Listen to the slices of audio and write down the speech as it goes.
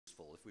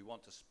if we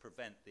want to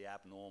prevent the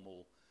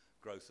abnormal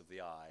growth of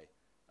the eye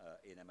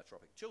in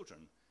emmetropic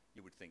children,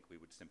 you would think we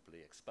would simply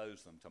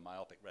expose them to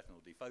myopic retinal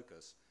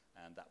defocus,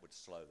 and that would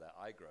slow their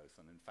eye growth.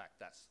 And in fact,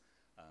 that's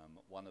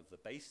one of the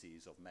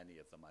bases of many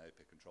of the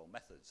myopia control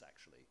methods,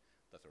 actually,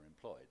 that are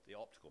employed, the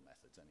optical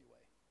methods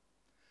anyway.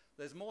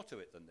 There's more to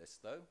it than this,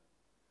 though.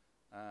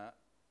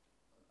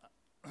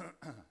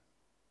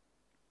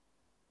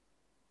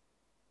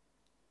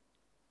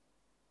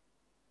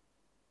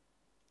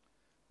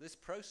 This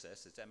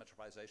process, this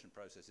emmetropization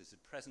process, is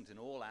present in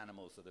all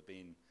animals that have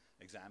been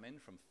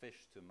examined, from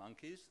fish to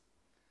monkeys.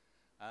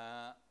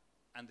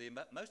 And the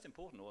most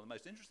important, or the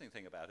most interesting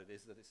thing about it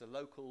is that it's a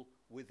local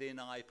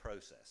within-eye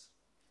process.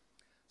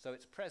 So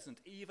it's present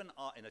even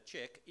in a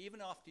chick, even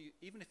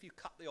if you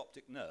cut the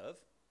optic nerve,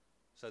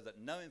 so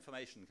that no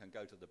information can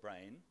go to the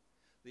brain,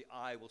 the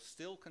eye will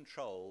still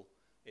control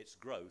its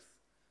growth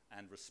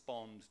and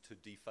respond to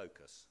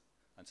defocus.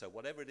 And so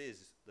whatever it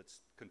is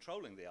that's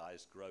controlling the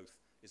eye's growth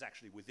is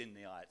actually within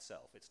the eye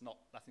itself. It's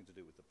nothing to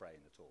do with the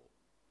brain at all.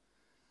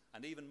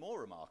 And even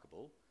more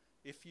remarkable,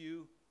 if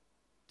you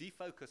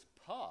defocus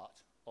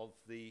part of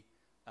the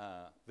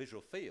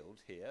visual field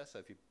here, so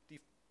if you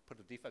put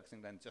a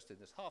defocusing lens just in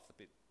this half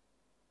the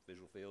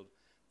visual field,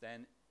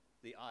 then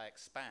the eye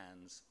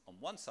expands on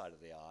one side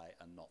of the eye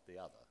and not the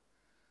other.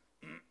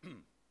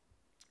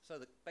 So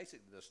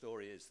basically the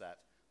story is that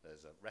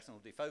there's a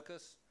retinal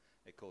defocus,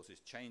 it causes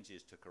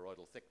changes to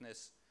choroidal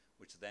thickness,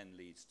 which then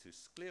leads to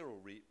scleral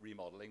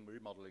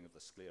remodeling of the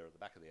sclera at the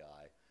back of the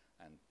eye,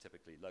 and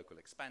typically local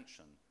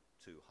expansion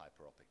to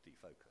hyperopic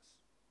defocus,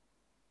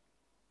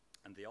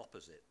 and the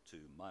opposite to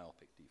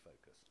myopic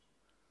defocus.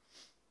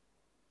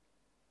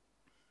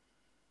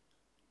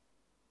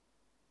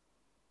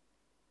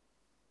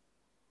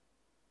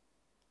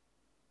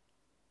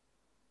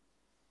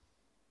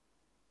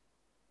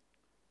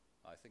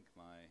 I think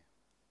my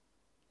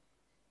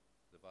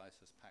device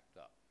has packed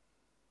up.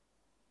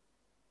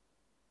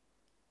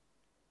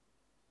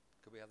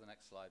 Could we have the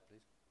next slide,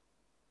 please?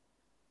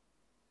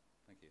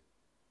 Thank you.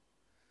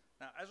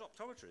 Now, as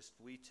optometrists,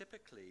 we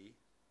typically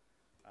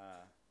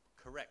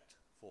correct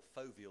for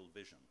foveal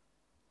vision,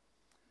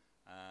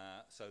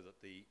 so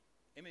that the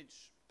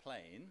image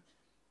plane,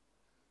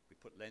 we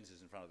put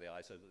lenses in front of the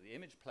eye, so that the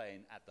image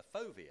plane at the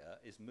fovea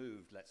is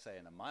moved, let's say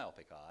in a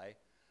myopic eye,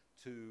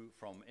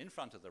 from in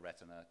front of the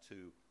retina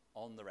to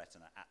on the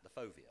retina at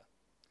the fovea.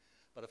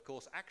 But of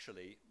course,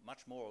 actually,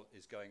 much more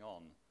is going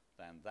on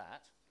than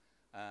that.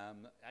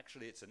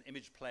 Actually, it's an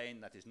image plane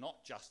that is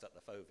not just at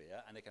the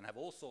fovea, and it can have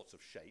all sorts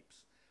of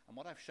shapes. And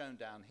what I've shown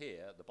down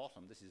here at the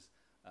bottom, this is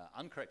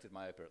uncorrected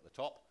myopia at the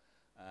top,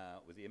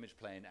 with the image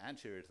plane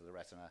anterior to the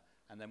retina.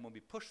 And then when we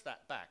push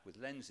that back with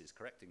lenses,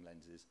 correcting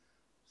lenses,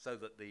 so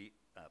that the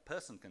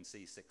person can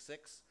see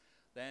 6/6,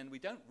 then we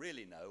don't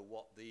really know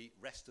what the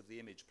rest of the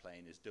image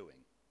plane is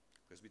doing,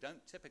 because we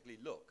don't typically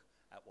look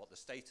at what the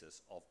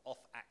status of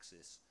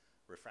off-axis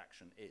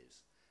refraction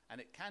is. And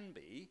it can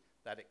be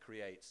that it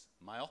creates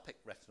myopic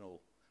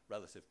retinal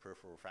relative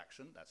peripheral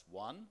refraction. That's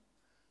one.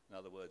 In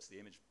other words, the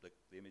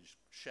image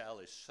shell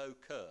is so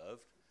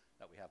curved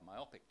that we have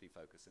myopic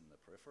defocus in the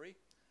periphery.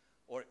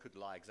 Or it could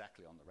lie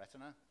exactly on the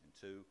retina, in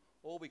two.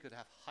 Or we could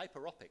have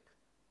hyperopic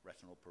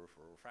retinal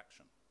peripheral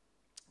refraction,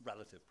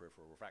 relative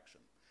peripheral refraction.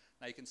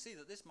 Now you can see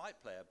that this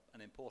might play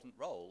an important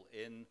role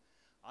in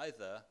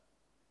either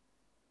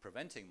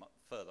preventing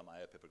further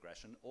myopia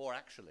progression or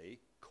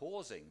actually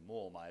causing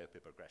more myopia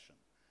progression.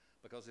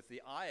 Because if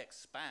the eye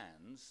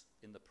expands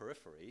in the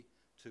periphery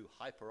to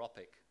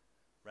hyperopic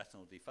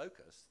retinal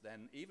defocus,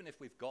 then even if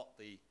we've got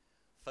the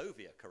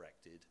fovea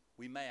corrected,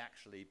 we may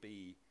actually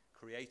be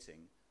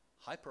creating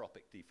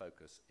hyperopic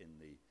defocus in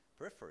the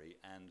periphery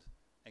and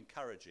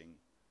encouraging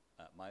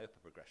myopia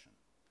progression.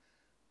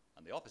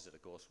 And the opposite,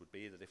 of course, would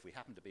be that if we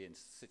happen to be in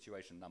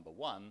situation number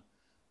one,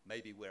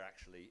 maybe we're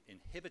actually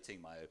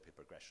inhibiting myopia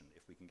progression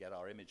if we can get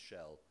our image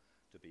shell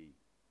to be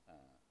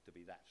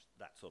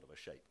that sort of a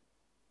shape.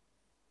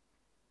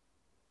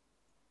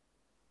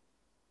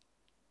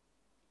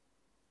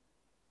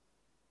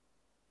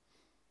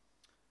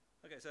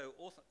 Okay, so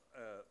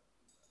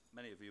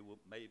many of you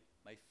may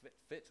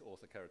fit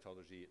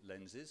orthokeratology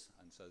lenses,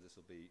 and so this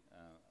will be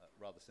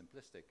rather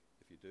simplistic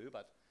if you do,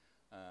 but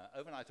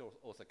overnight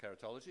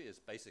orthokeratology is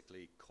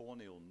basically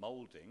corneal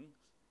molding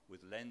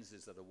with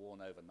lenses that are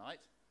worn overnight.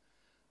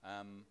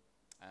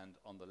 And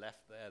on the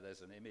left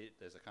there's an image,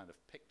 there's a kind of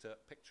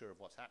picture of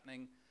what's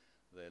happening.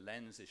 The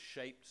lens is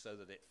shaped so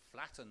that it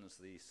flattens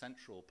the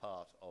central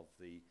part of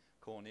the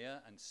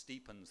cornea and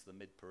steepens the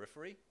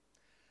mid-periphery.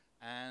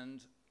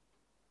 And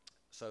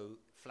so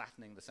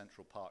flattening the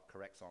central part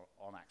corrects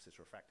on-axis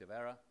refractive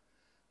error.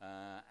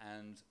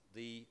 And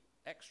the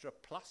extra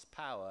plus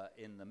power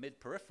in the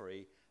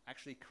mid-periphery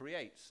actually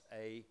creates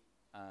a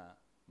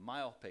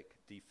myopic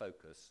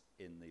defocus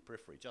in the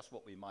periphery, just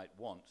what we might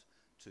want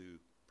to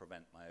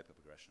prevent myopia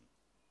progression.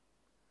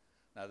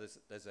 Now there's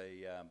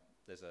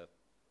a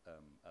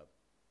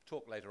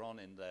talk later on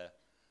in the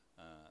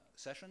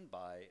session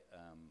by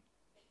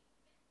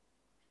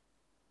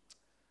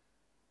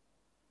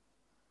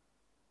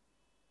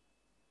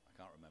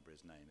remember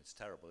his name. It's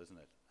terrible, isn't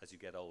it? As you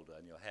get older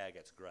and your hair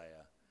gets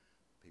grayer,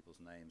 people's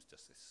names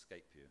just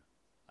escape you.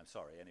 I'm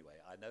sorry, anyway.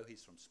 I know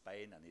he's from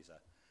Spain, and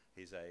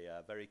he's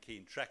a very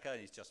keen trekker, and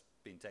he's just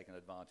been taken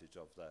advantage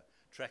of the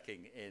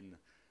trekking in,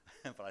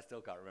 but I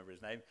still can't remember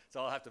his name,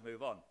 so I'll have to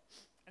move on.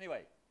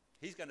 Anyway,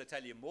 he's going to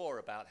tell you more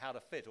about how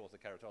to fit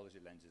orthokeratology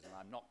lenses, and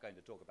I'm not going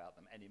to talk about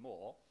them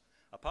anymore,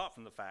 apart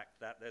from the fact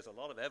that there's a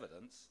lot of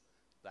evidence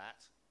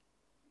that,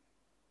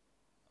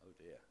 oh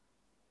dear,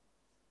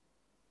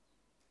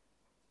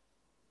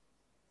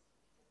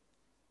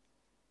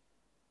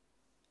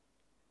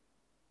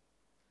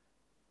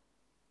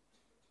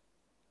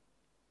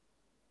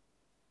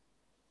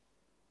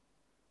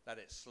 that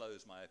it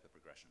slows myopia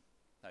progression.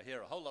 Now here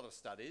are a whole lot of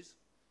studies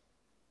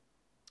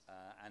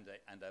and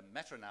a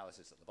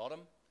meta-analysis at the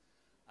bottom,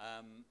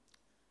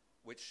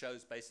 which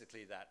shows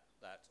basically that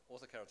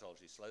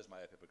orthokeratology slows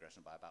myopia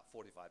progression by about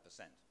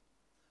 45%.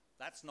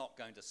 That's not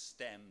going to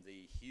stem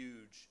the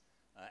huge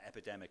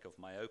epidemic of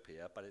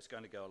myopia, but it's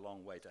going to go a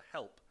long way to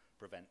help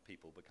prevent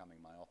people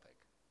becoming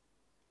myopic.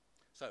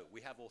 So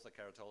we have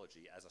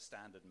orthokeratology as a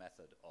standard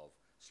method of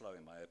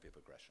slowing myopia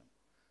progression,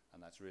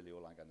 and that's really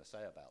all I'm going to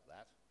say about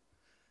that.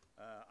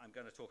 I'm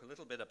going to talk a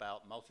little bit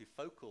about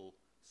multifocal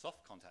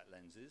soft contact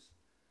lenses.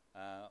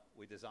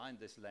 We designed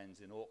this lens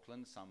in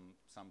Auckland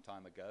some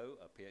time ago,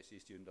 a PhD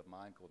student of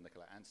mine called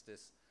Nicola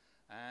Anstis,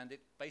 and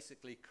it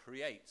basically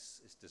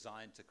is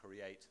designed to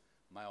create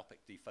myopic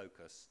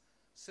defocus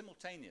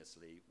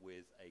simultaneously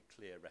with a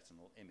clear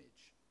retinal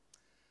image.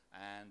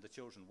 And the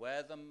children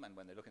wear them, and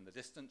when they look in the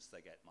distance,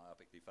 they get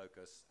myopic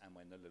defocus, and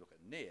when they look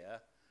at near,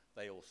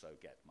 they also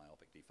get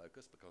myopic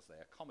defocus because they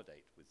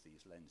accommodate with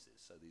these lenses.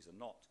 So these are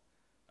not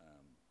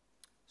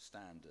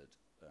standard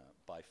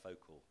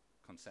bifocal,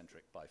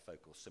 concentric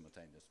bifocal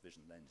simultaneous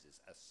vision lenses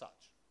as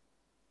such.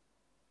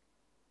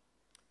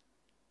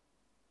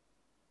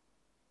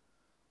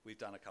 We've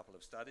done a couple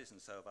of studies, and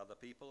so have other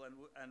people,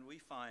 and we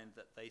find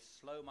that they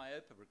slow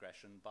myopia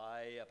progression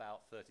by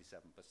about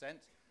 37%,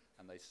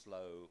 and they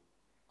slow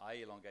eye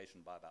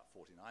elongation by about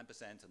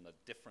 49%, and the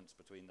difference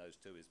between those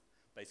two is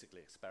basically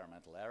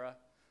experimental error.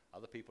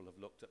 Other people have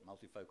looked at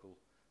multifocal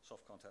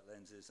soft contact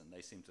lenses, and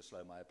they seem to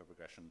slow myopia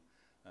progression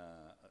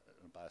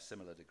by a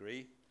similar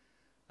degree.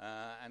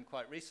 And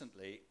quite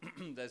recently,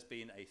 there's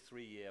been a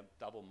 3-year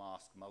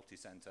double-mask,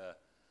 multi-center,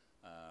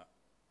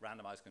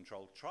 randomized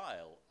controlled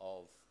trial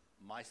of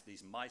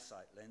these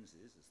MySight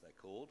lenses, as they're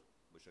called,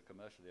 which are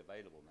commercially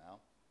available now.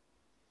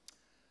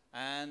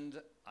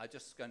 And I'm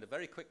just going to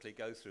very quickly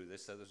go through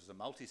this. So this was a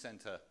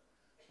multi-center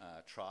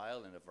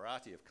trial in a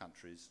variety of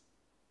countries.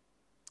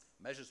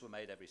 Measures were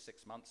made every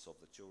 6 months of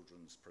the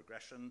children's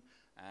progression,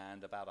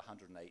 and about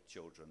 108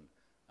 children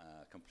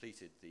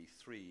completed the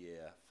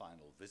 3-year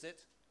final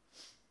visit.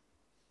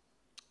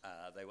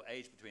 They were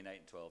aged between 8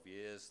 and 12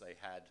 years. They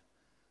had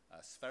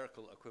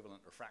spherical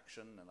equivalent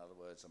refraction, in other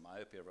words, a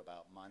myopia of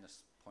about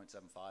minus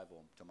 0.75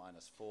 or to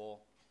minus 4,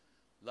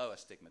 low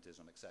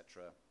astigmatism,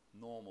 etc.,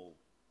 normal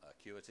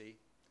acuity,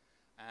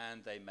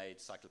 and they made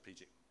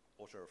cycloplegic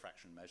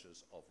autorefraction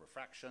measures of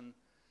refraction,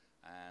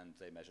 and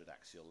they measured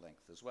axial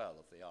length as well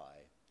of the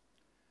eye.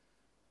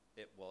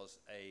 It was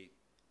a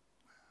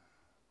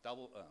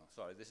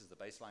this is the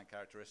baseline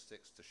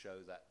characteristics to show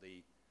that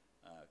the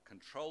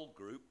control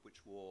group,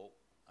 which wore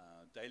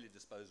daily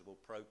disposable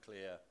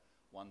ProClear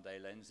one-day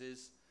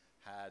lenses,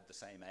 had the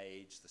same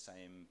age, the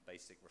same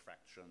basic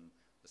refraction,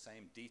 the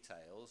same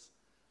details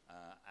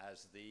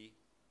as the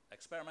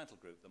experimental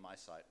group, the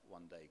MySight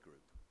one-day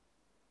group.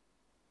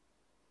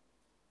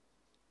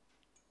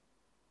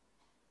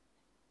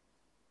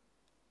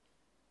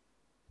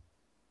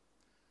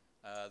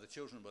 The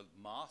children were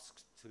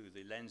masked to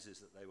the lenses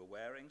that they were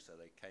wearing, so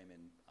they came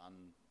in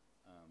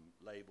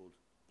unlabeled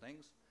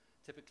things.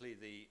 Typically,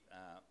 the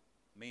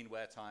mean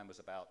wear time was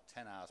about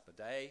 10 hours per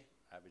day.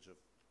 Average of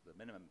the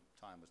minimum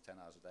time was 10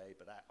 hours a day,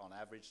 but on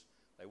average,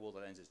 they wore the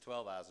lenses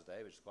 12 hours a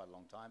day, which is quite a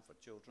long time for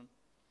children.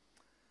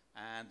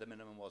 And the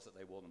minimum was that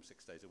they wore them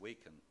 6 days a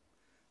week, and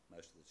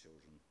most of the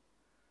children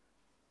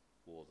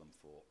wore them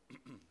for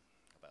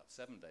about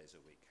 7 days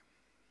a week.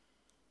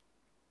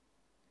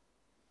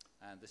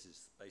 And this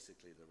is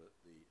basically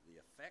the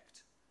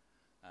effect.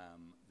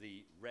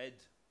 The red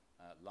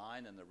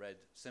line and the red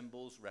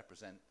symbols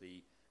represent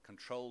the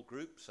control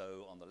group.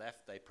 So on the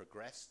left, they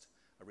progressed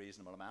a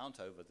reasonable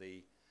amount over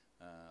the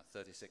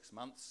 36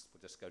 months.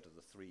 We'll just go to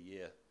the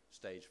 3-year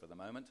stage for the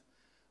moment.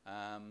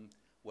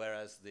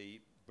 Whereas the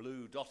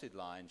blue dotted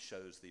line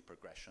shows the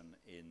progression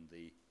in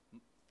the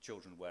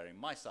children wearing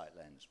MySight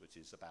lens, which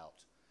is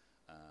about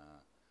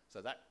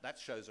so that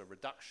shows a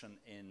reduction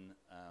in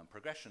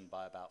progression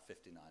by about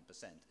 59%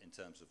 in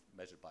terms of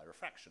measured by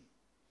refraction.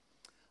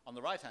 On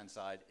the right-hand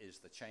side is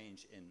the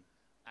change in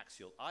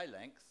axial eye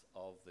length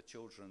of the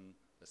children,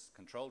 the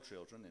control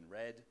children in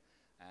red,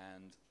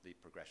 and the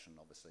progression,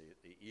 obviously,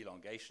 the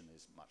elongation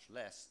is much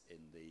less in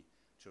the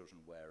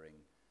children wearing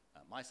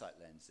MySight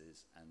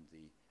lenses, and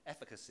the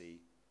efficacy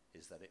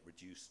is that it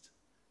reduced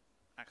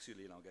axial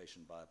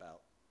elongation by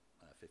about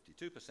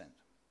 52%.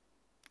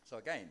 So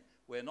again,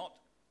 we're not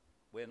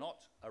we're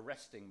not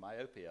arresting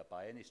myopia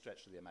by any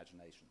stretch of the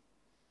imagination.